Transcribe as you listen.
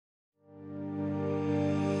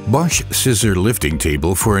Bosch scissor lifting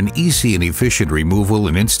table for an easy and efficient removal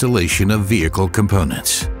and installation of vehicle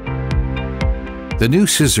components. The new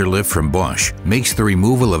scissor lift from Bosch makes the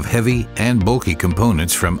removal of heavy and bulky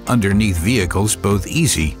components from underneath vehicles both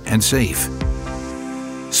easy and safe.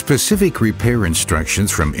 Specific repair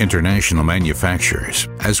instructions from international manufacturers,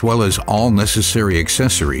 as well as all necessary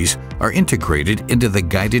accessories, are integrated into the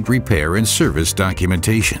guided repair and service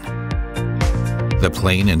documentation. The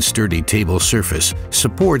plain and sturdy table surface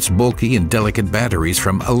supports bulky and delicate batteries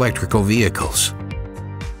from electrical vehicles.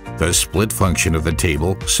 The split function of the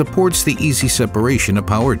table supports the easy separation of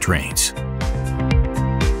powertrains.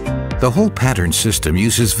 The whole pattern system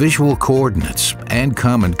uses visual coordinates and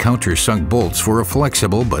common countersunk bolts for a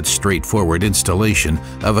flexible but straightforward installation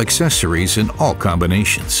of accessories in all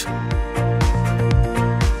combinations.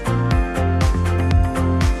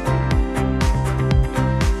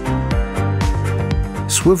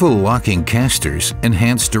 Swivel locking casters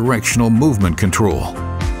enhance directional movement control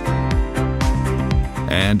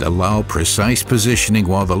and allow precise positioning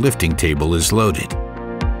while the lifting table is loaded.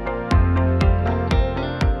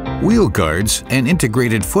 Wheel guards and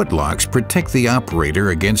integrated foot locks protect the operator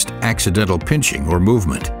against accidental pinching or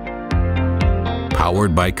movement.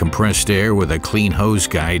 Powered by compressed air with a clean hose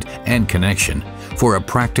guide and connection for a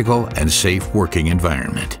practical and safe working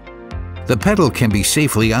environment. The pedal can be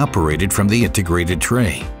safely operated from the integrated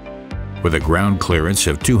tray. With a ground clearance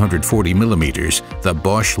of 240 millimeters, the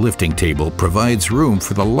Bosch lifting table provides room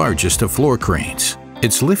for the largest of floor cranes.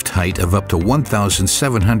 Its lift height of up to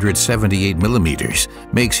 1,778 millimeters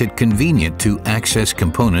makes it convenient to access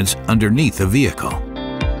components underneath a vehicle.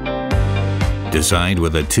 Designed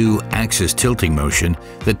with a 2-axis tilting motion,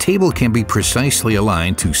 the table can be precisely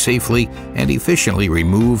aligned to safely and efficiently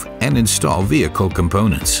remove and install vehicle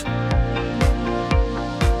components.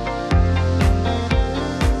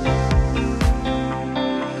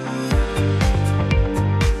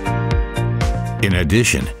 In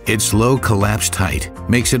addition, its low collapsed height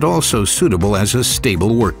makes it also suitable as a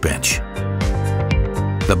stable workbench.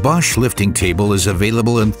 The Bosch lifting table is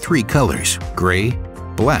available in 3 colors: gray,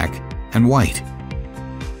 black, and white.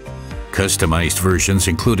 Customized versions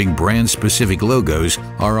including brand-specific logos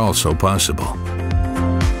are also possible.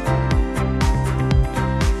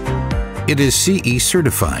 It is CE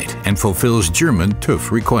certified and fulfills German TÜV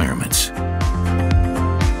requirements.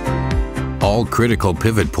 All critical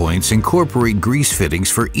pivot points incorporate grease fittings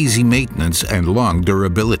for easy maintenance and long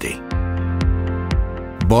durability.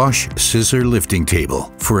 Bosch scissor lifting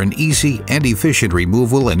table for an easy and efficient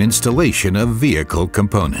removal and installation of vehicle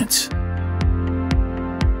components.